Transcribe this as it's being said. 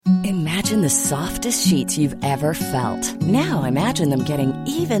Imagine the softest sheets you've ever felt. Now imagine them getting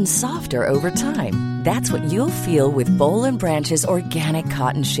even softer over time. That's what you'll feel with Boll & Branch's organic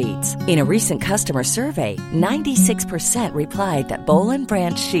cotton sheets. In a recent customer survey, 96% replied that Boll &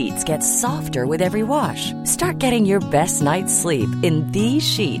 Branch sheets get softer with every wash. Start getting your best night's sleep in these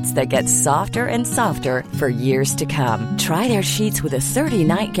sheets that get softer and softer for years to come. Try their sheets with a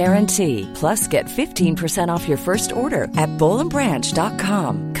 30-night guarantee. Plus, get 15% off your first order at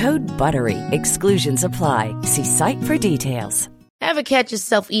bollandbranch.com. Code BUTTERY. Exclusions apply. See site for details. Ever catch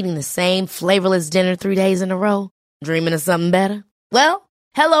yourself eating the same flavorless dinner 3 days in a row? Dreaming of something better? Well,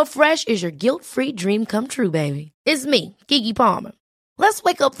 HelloFresh is your guilt-free dream come true, baby. It's me, Keke Palmer. Let's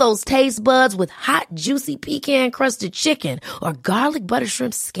wake up those taste buds with hot, juicy pecan-crusted chicken or garlic butter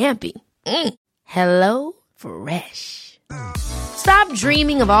shrimp scampi. HelloFresh. Stop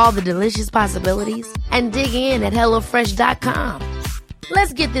dreaming of all the delicious possibilities and dig in at HelloFresh.com.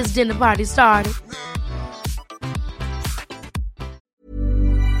 Let's get this dinner party started.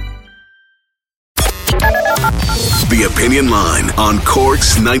 The Opinion Line on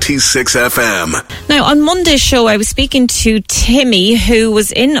Cork's 96 FM. Now, on Monday's show, I was speaking to Timmy, who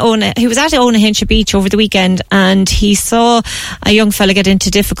was at Onahincha Beach over the weekend, and he saw a young fella get into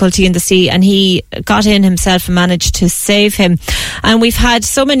difficulty in the sea, and he got in himself and managed to save him. And we've had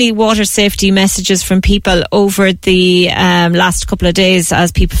so many water safety messages from people over the last couple of days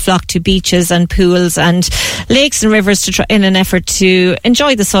as people flock to beaches and pools and lakes and rivers to try, in an effort to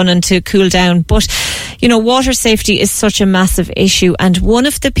enjoy the sun and to cool down. But, you know, water safety is such a massive issue, and one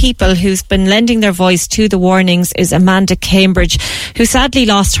of the people who's been lending their voice to the warnings is Amanda Cambridge, who sadly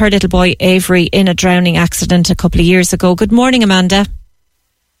lost her little boy Avery in a drowning accident a couple of years ago. Good morning, Amanda.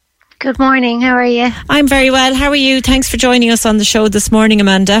 Good morning, how are you? I'm very well, how are you? Thanks for joining us on the show this morning,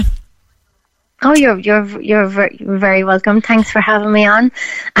 Amanda. Oh, you're very welcome. Thanks for having me on.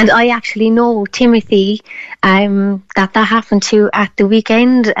 And I actually know Timothy that happened to at the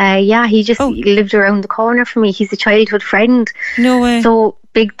weekend. He just lived around the corner from me. He's a childhood friend. No way. So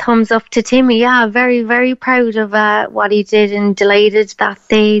big thumbs up to Timmy. Yeah, very, very proud of what he did and delighted that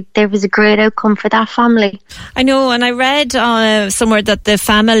there was a great outcome for that family. I know, and I read somewhere that the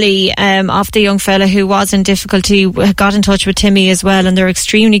family of the young fella who was in difficulty got in touch with Timmy as well, and they're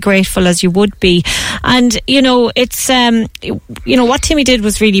extremely grateful, as you would be. And, you know, it's, what Timmy did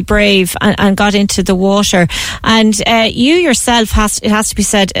was really brave and got into the water. And you yourself, it has to be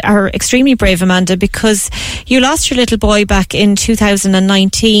said, are extremely brave, Amanda, because you lost your little boy back in 2019,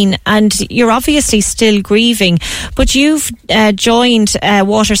 and you're obviously still grieving, but you've joined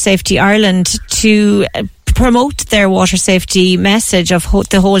Water Safety Ireland to promote their water safety message of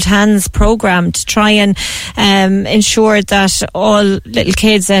the Hold Hands programme to try and ensure that all little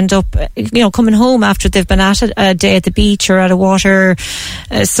kids end up, coming home after they've been at a day at the beach or at a water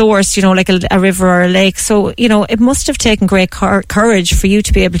source, like a river or a lake. So, it must have taken great courage for you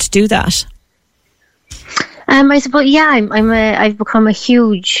to be able to do that. I suppose, I've become a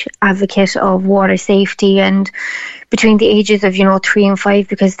huge advocate of water safety, and between the ages of 3 and 5,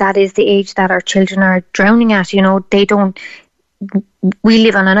 because that is the age that our children are drowning at. They don't. We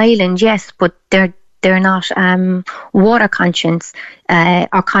live on an island, yes, but they're not water conscious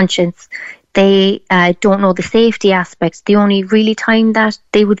or conscious. They don't know the safety aspects. The only really time that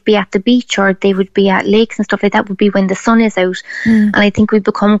they would be at the beach or they would be at lakes and stuff like that would be when the sun is out. And I think we've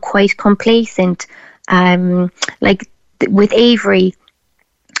become quite complacent. Like with Avery,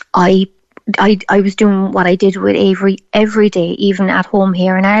 I was doing what I did with Avery every day, even at home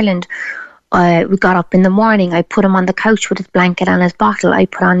here in Ireland. We got up in the morning, I put him on the couch with his blanket and his bottle, I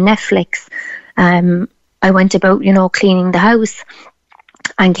put on Netflix. I went about, cleaning the house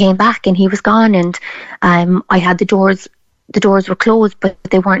and came back and he was gone, and I had the doors were closed, but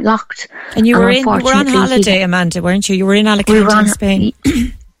they weren't locked. And you were on holiday, Amanda, weren't you? You were in Alicante, in Spain.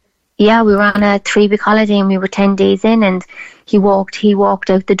 Yeah, we were on a 3-week holiday and we were 10 days in, and he walked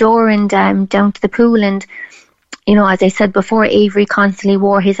out the door and down to the pool. And, as I said before, Avery constantly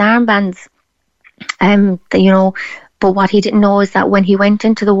wore his armbands. But what he didn't know is that when he went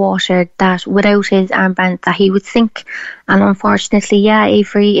into the water, that without his armband, that he would sink. And unfortunately,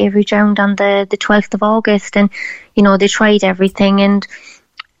 Avery drowned on the 12th of August. And, they tried everything, and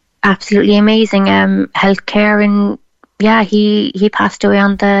absolutely amazing healthcare. And he passed away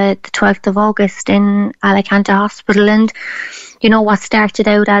on the 12th of August in Alicante Hospital. And, what started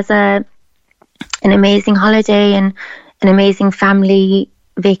out as an amazing holiday and an amazing family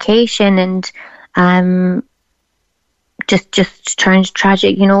vacation, and just turned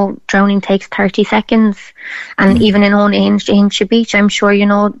tragic. Drowning takes 30 seconds. And even in Onahincha Beach, I'm sure,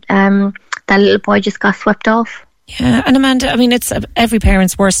 that little boy just got swept off. Yeah, and Amanda, I mean, it's every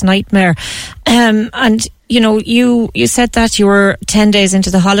parent's worst nightmare. And, you know, you said that you were 10 days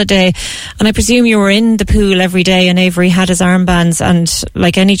into the holiday, and I presume you were in the pool every day, and Avery had his armbands and,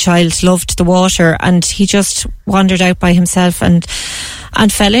 like any child, loved the water, and he just wandered out by himself and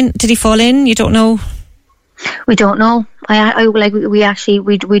fell in. Did he fall in? You don't know? We don't know. We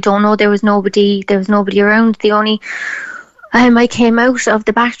don't know. There was nobody around. The only... I came out of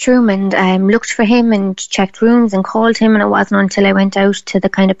the bathroom and looked for him and checked rooms and called him, and it wasn't until I went out to the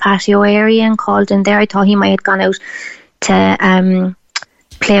kind of patio area and called in there. I thought he might have gone out to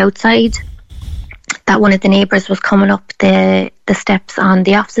play outside, that one of the neighbours was coming up the steps on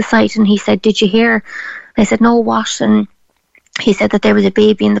the opposite side, and he said, "Did you hear?" And I said, "No, what?" And he said that there was a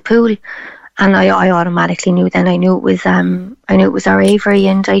baby in the pool, and I automatically knew then. I knew it was our Avery,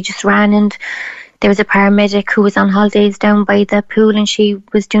 and I just ran, and there was a paramedic who was on holidays down by the pool, and she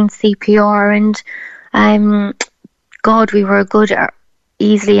was doing CPR, and God, we were a good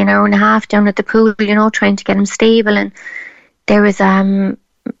easily an hour and a half down at the pool, you know, trying to get him stable. And there was I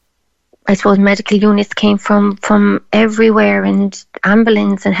suppose medical units came from everywhere, and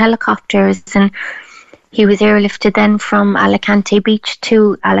ambulance and helicopters, and he was airlifted then from Alicante Beach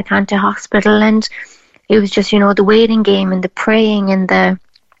to Alicante Hospital. And it was just, you know, the waiting game and the praying and the,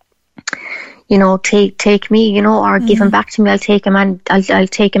 you know, take me, you know, or give him back to me. I'll take him, and I'll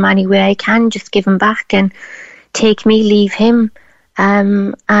take him any way I can. Just give him back and take me, leave him.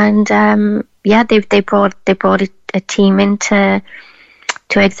 Yeah, they brought a team in to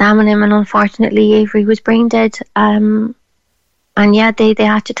examine him, and unfortunately Avery was brain dead. And yeah, they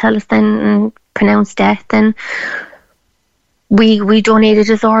had to tell us then and pronounce death, and we donated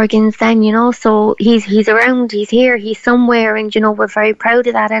his organs then, you know. So he's around, he's here, he's somewhere, and you know, we're very proud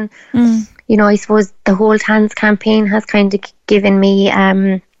of that. And you know, I suppose the Hold Hands campaign has kind of given me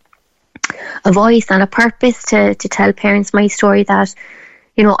a voice and a purpose to tell parents my story, that,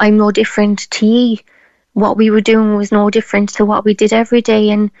 you know, I'm no different to ye. What we were doing was no different to what we did every day.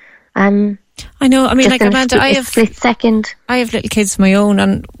 And I know, I mean, like Amanda, I have split second. I have little kids of my own,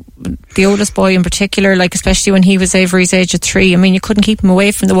 and the oldest boy in particular, like especially when he was Avery's age of 3, I mean, you couldn't keep him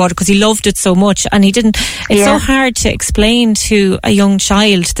away from the water because he loved it so much, and he didn't. It's so hard to explain to a young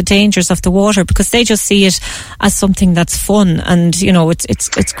child the dangers of the water, because they just see it as something that's fun, and you know,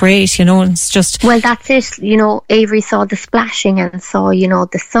 it's great, you know. And it's just, well, that's it, you know. Avery saw the splashing and saw, you know,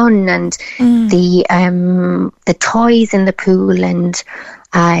 the sun and the toys in the pool, and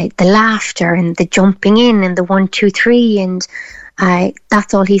the laughter and the jumping in and the 1, 2, 3, and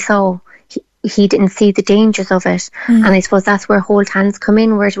that's all he saw. He didn't see the dangers of it. And I suppose that's where Hold Hands come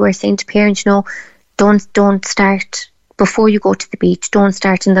in, where we're saying to parents, you know, don't start before you go to the beach. Don't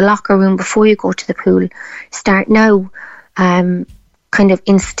start in the locker room before you go to the pool. Start now, kind of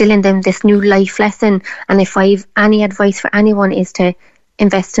instilling them this new life lesson. And if I've any advice for anyone, is to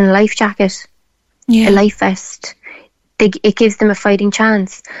invest in a life jacket, a life vest. It gives them a fighting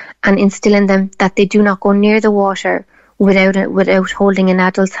chance, and instilling them that they do not go near the water without holding an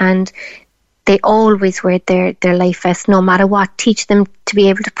adult's hand. They always wear their life vest, no matter what. Teach them to be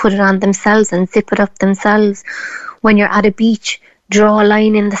able to put it on themselves and zip it up themselves. When you're at a beach, draw a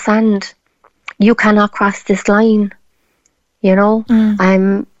line in the sand. You cannot cross this line, you know.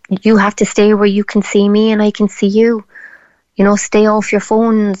 You have to stay where you can see me and I can see you. You know, stay off your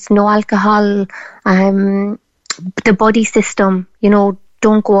phones, no alcohol, the buddy system, you know.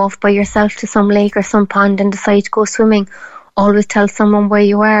 Don't go off by yourself to some lake or some pond and decide to go swimming. Always tell someone where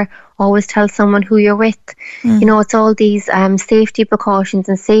you are. Always tell someone who you're with. You know, it's all these safety precautions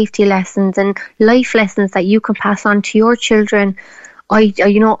and safety lessons and life lessons that you can pass on to your children.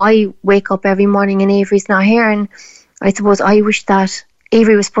 I wake up every morning and Avery's not here, and I suppose I wish that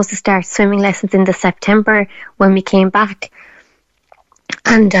Avery was supposed to start swimming lessons in the September when we came back.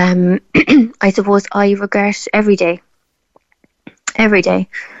 And I suppose I regret every day,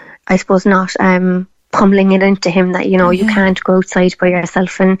 I suppose, not pummeling it into him that, you know, you can't go outside by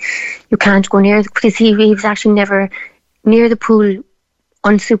yourself and you can't go near, because he was actually never near the pool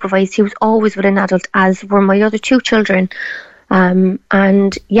unsupervised. He was always with an adult, as were my other 2 children.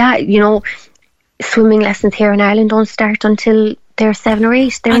 And yeah, you know, swimming lessons here in Ireland don't start until they're 7 or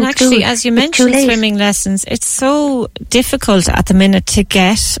 8. They're and in actually, school. as you mentioned, swimming lessons, it's so difficult at the minute to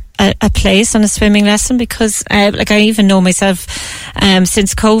get a place on a swimming lesson, because like I even know myself,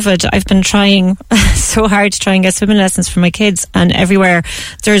 since COVID, I've been trying so hard to try and get swimming lessons for my kids, and everywhere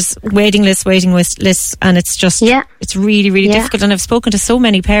there's waiting lists, and it's just it's really, really difficult. And I've spoken to so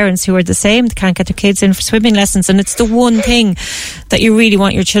many parents who are the same. They can't get their kids in for swimming lessons, and it's the one thing that you really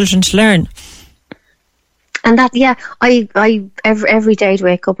want your children to learn. And that, I every day I'd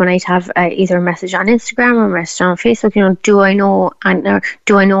wake up and I'd have either a message on Instagram or a message on Facebook. You know, do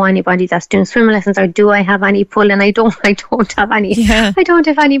I know anybody that's doing swimming lessons, or do I have any pull? And I don't have any. Yeah. I don't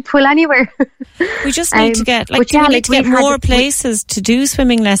have any pull anywhere. We just need to get more places to do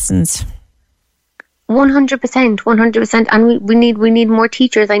swimming lessons. 100%, and we need more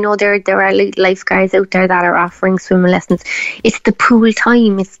teachers. I know there are lifeguards out there that are offering swimming lessons. It's the pool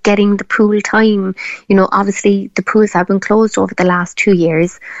time. It's getting the pool time. You know, obviously the pools have been closed over the last 2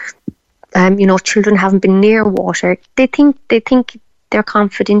 years. You know, children haven't been near water. They think they're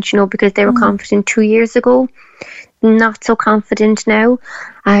confident, you know, because they were confident 2 years ago. Not so confident now.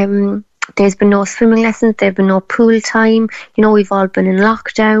 There's been no swimming lessons. There's been no pool time. You know, we've all been in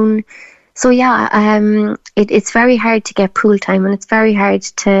lockdown. So it's very hard to get pool time, and it's very hard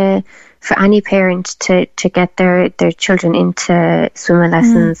for any parent to get their children into swimming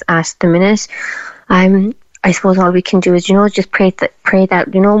lessons at the minute. I suppose all we can do is, you know, just pray that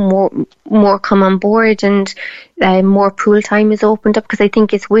you know, more come on board, and more pool time is opened up, because I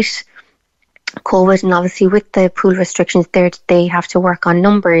think it's with COVID and obviously with the pool restrictions there, they have to work on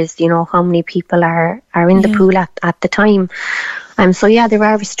numbers, you know, how many people are in the pool at the time. So there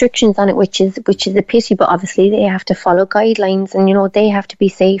are restrictions on it, which is a pity, but obviously they have to follow guidelines, and you know, they have to be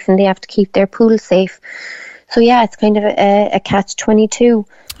safe and they have to keep their pool safe. So it's kind of a catch-22.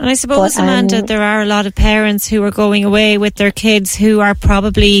 And I suppose, Amanda, there are a lot of parents who are going away with their kids who are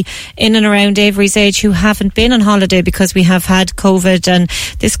probably in and around Avery's age, who haven't been on holiday because we have had COVID, and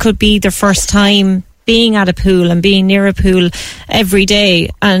this could be their first time being at a pool and being near a pool every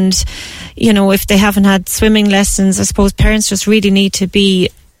day. And, you know, if they haven't had swimming lessons, I suppose parents just really need to be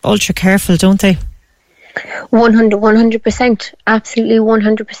ultra careful, don't they? 100%, absolutely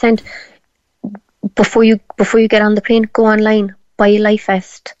 100%. Before you get on the plane, go online, buy a life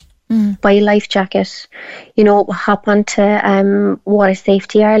vest, buy a life jacket, you know, hop onto Water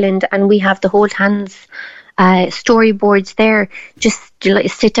Safety Ireland, and we have the Hold Hands storyboards there. Just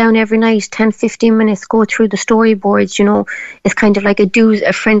sit down every night, 10-15 minutes, go through the storyboards. You know, it's kind of like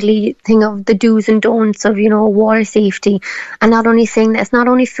a friendly thing of the do's and don'ts of, you know, water safety. And not only saying that, it's not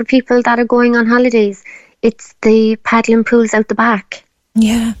only for people that are going on holidays, it's the paddling pools out the back.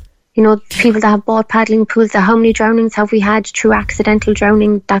 Yeah. You know, people that have bought paddling pools, how many drownings have we had through accidental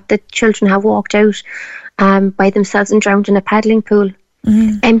drowning, that the children have walked out by themselves and drowned in a paddling pool.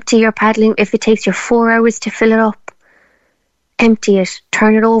 Empty your paddling. If it takes you 4 hours to fill it up, empty it,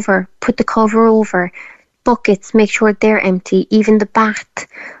 turn it over, put the cover over. Buckets, make sure they're empty. Even the bath.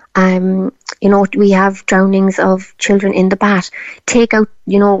 You know, we have drownings of children in the bath. Take out,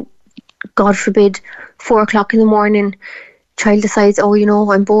 you know, God forbid, 4 o'clock in the morning, child decides, oh, you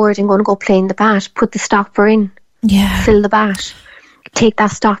know, I'm bored, I'm going to go play in the bath. Put the stopper in. Yeah. Fill the bath. Take that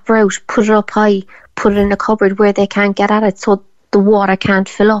stopper out, put it up high, put it in a cupboard where they can't get at it, so the water can't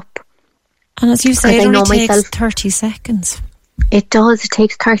fill up. And as you say, it only takes 30 seconds. It does. It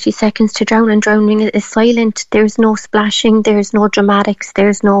takes 30 seconds to drown, and drowning is silent. There's no splashing, there's no dramatics,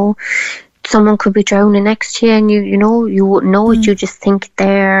 there's no... Someone could be drowning next to you and you know, you wouldn't know it. You just think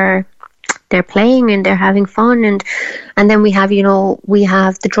they're playing and they're having fun. And then we have, you know, we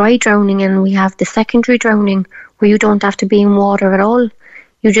have the dry drowning and we have the secondary drowning, where you don't have to be in water at all.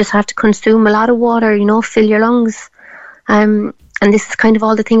 You just have to consume a lot of water, you know, fill your lungs. And this is kind of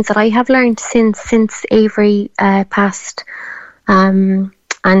all the things that I have learned since Avery passed, and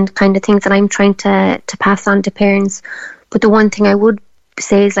kind of things that I'm trying to pass on to parents. But the one thing I would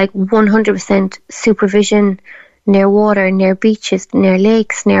say is, like, 100% supervision near water, near beaches, near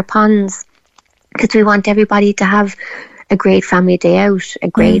lakes, near ponds, because we want everybody to have a great family day out, a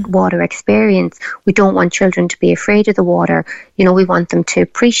great water experience. We don't want children to be afraid of the water. You know, we want them to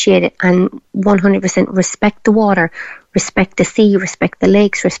appreciate it and 100% respect the water, respect the sea, respect the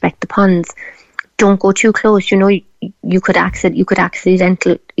lakes, respect the ponds. Don't go too close. You know, you could accidentally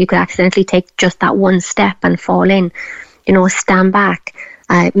take just that one step and fall in. You know, stand back,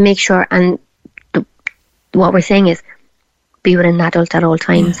 make sure. And what we're saying is, be with an adult at all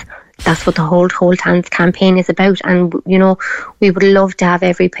times. Yeah. That's what the Hold Hands campaign is about. And, you know, we would love to have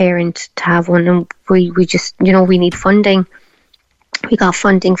every parent to have one. And we just, you know, we need funding. We got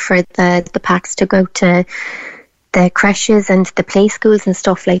funding for the packs to go to the creches and the play schools and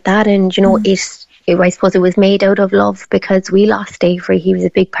stuff like that. And, you know, I suppose it was made out of love, because we lost Avery. He was a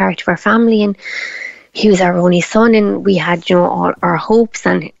big part of our family, and he was our only son. And we had, you know, all our hopes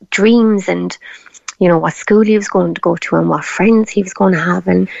and dreams, and, you know, what school he was going to go to and what friends he was going to have.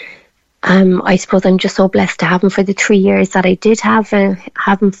 And I suppose I'm just so blessed to have him for the 3 years that I did have him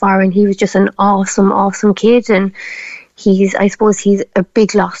for, and he was just an awesome kid, and I suppose he's a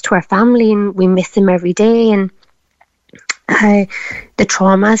big loss to our family, and we miss him every day, and the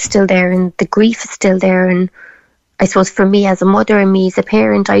trauma is still there and the grief is still there. And I suppose for me as a mother and me as a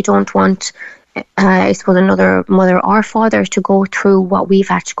parent, I don't want I suppose another mother or father to go through what we've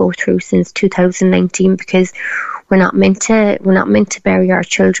had to go through since 2019, because we're not meant to bury our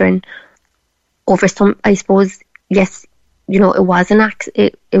children over some, I suppose, yes, you know, it was an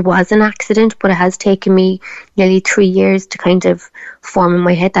accident, but it has taken me nearly 3 years to kind of form in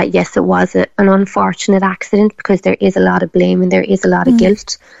my head that yes, it was an unfortunate accident, because there is a lot of blame and there is a lot of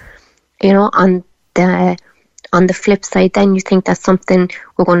guilt, you know. On the flip side, then you think that's something,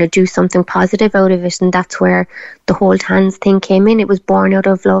 we're going to do something positive out of it, and that's where the hold hands thing came in. It was born out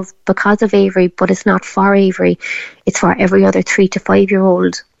of love because of Avery, but it's not for Avery, it's for every other 3 to 5 year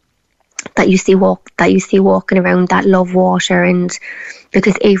old that you see walking around that love water. And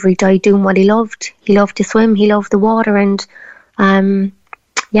because Avery died doing what he loved to swim, he loved the water, and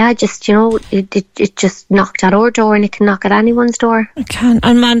just, you know, it just knocked at our door, and it can knock at anyone's door. It can.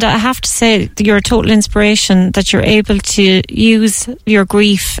 Amanda, I have to say, you're a total inspiration that you're able to use your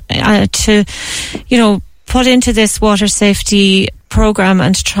grief to, you know, put into this water safety program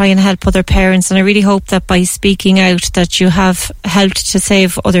and to try and help other parents. And I really hope that by speaking out that you have helped to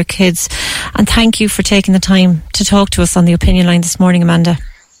save other kids. And thank you for taking the time to talk to us on the Opinion Line this morning, Amanda.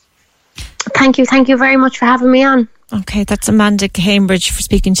 Thank you very much for having me on. Okay, that's Amanda Cambridge for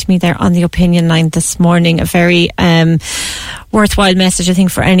speaking to me there on the Opinion Line this morning. A very worthwhile message, I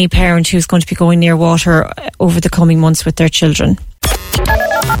think, for any parent who's going to be going near water over the coming months with their children.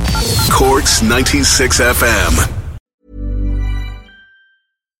 Corks 96 FM.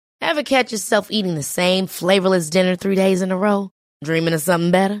 Ever catch yourself eating the same flavorless dinner 3 days in a row? Dreaming of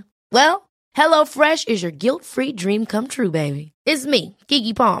something better? Well, HelloFresh is your guilt-free dream come true, baby. It's me,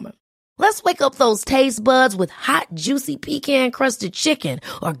 Keke Palmer. Let's wake up those taste buds with hot, juicy pecan-crusted chicken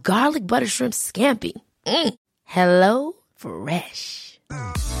or garlic butter shrimp scampi. Hello Fresh.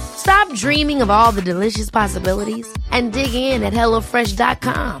 Stop dreaming of all the delicious possibilities and dig in at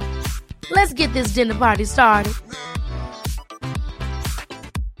HelloFresh.com. Let's get this dinner party started.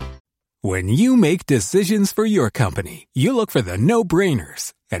 When you make decisions for your company, you look for the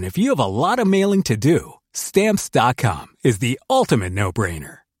no-brainers. And if you have a lot of mailing to do, Stamps.com is the ultimate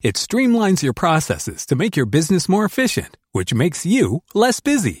no-brainer. It streamlines your processes to make your business more efficient, which makes you less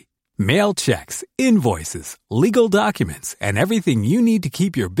busy. Mail checks, invoices, legal documents, and everything you need to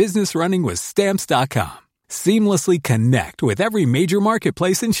keep your business running with Stamps.com. Seamlessly connect with every major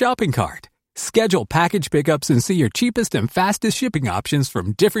marketplace and shopping cart. Schedule package pickups and see your cheapest and fastest shipping options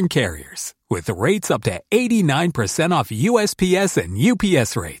from different carriers, with rates up to 89% off USPS and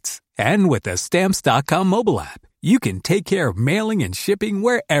UPS rates. And with the Stamps.com mobile app, you can take care of mailing and shipping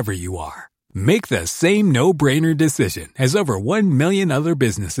wherever you are. Make the same no-brainer decision as over 1 million other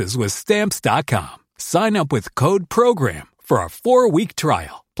businesses with Stamps.com. Sign up with code PROGRAM for a 4-week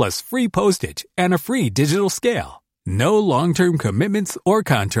trial, plus free postage and a free digital scale. No long-term commitments or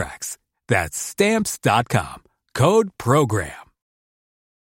contracts. That's Stamps.com. Code PROGRAM.